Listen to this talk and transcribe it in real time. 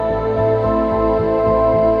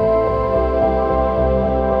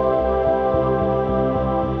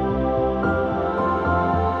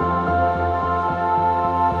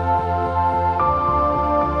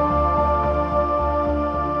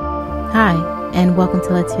and welcome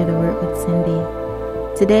to Let's Hear the Word with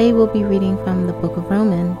Cindy. Today we'll be reading from the book of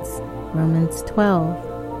Romans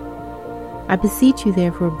 12. I beseech you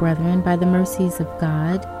therefore, brethren, by the mercies of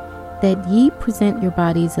God, that ye present your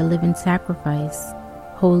bodies a living sacrifice,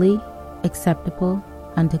 holy, acceptable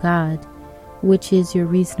unto God, which is your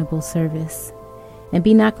reasonable service. And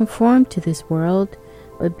be not conformed to this world,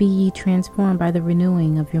 but be ye transformed by the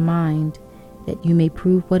renewing of your mind, that you may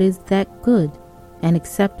prove what is that good and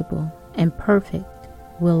acceptable and perfect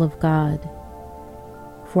will of God.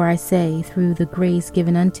 For I say, through the grace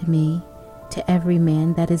given unto me, to every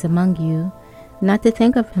man that is among you, not to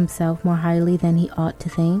think of himself more highly than he ought to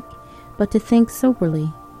think, but to think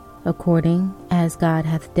soberly, according as God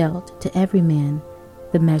hath dealt to every man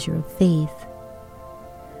the measure of faith.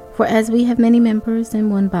 For as we have many members in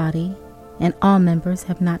one body, and all members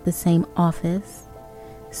have not the same office,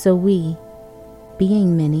 so we,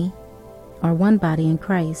 being many, are one body in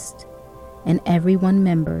Christ, and every one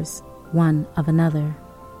members one of another.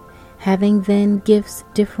 Having then gifts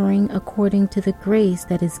differing according to the grace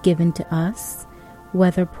that is given to us,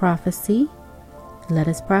 whether prophecy, let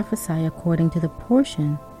us prophesy according to the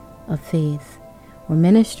portion of faith, or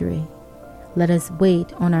ministry, let us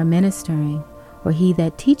wait on our ministering, or he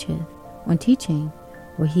that teacheth on teaching,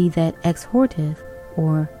 or he that exhorteth,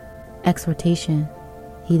 or exhortation.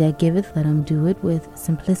 He that giveth, let him do it with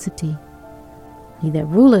simplicity. He that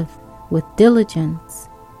ruleth, with diligence.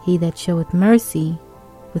 He that showeth mercy,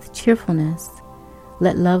 with cheerfulness.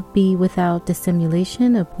 Let love be without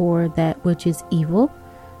dissimulation. Abhor that which is evil.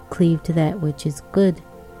 Cleave to that which is good.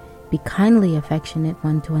 Be kindly affectionate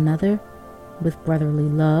one to another, with brotherly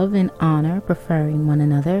love and honor, preferring one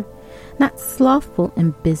another. Not slothful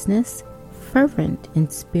in business, fervent in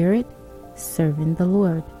spirit, serving the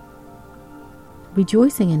Lord.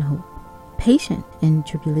 Rejoicing in hope, patient in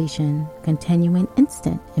tribulation, continuing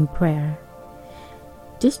instant in prayer.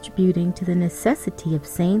 Distributing to the necessity of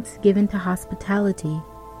saints, given to hospitality.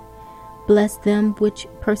 Bless them which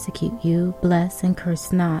persecute you, bless and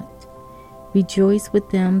curse not. Rejoice with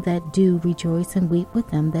them that do rejoice, and weep with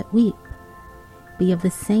them that weep. Be of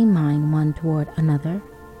the same mind one toward another.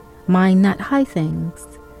 Mind not high things,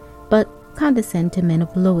 but condescend to men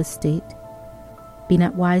of low estate. Be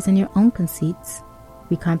not wise in your own conceits.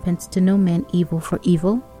 Recompense to no man evil for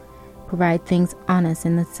evil. Provide things honest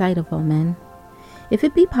in the sight of all men. If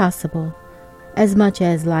it be possible, as much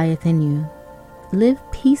as lieth in you, live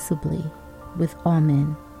peaceably with all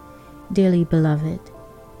men. Dearly beloved,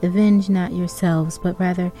 avenge not yourselves, but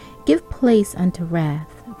rather give place unto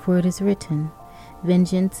wrath, for it is written,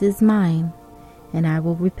 Vengeance is mine, and I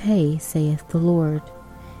will repay, saith the Lord.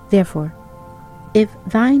 Therefore, if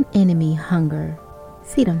thine enemy hunger,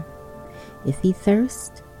 feed him. If he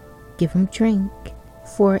thirst, give him drink.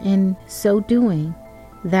 For in so doing,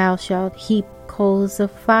 thou shalt heap coals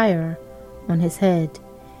of fire on his head.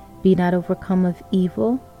 Be not overcome of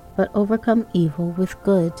evil, but overcome evil with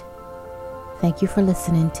good. Thank you for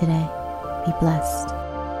listening today. Be blessed.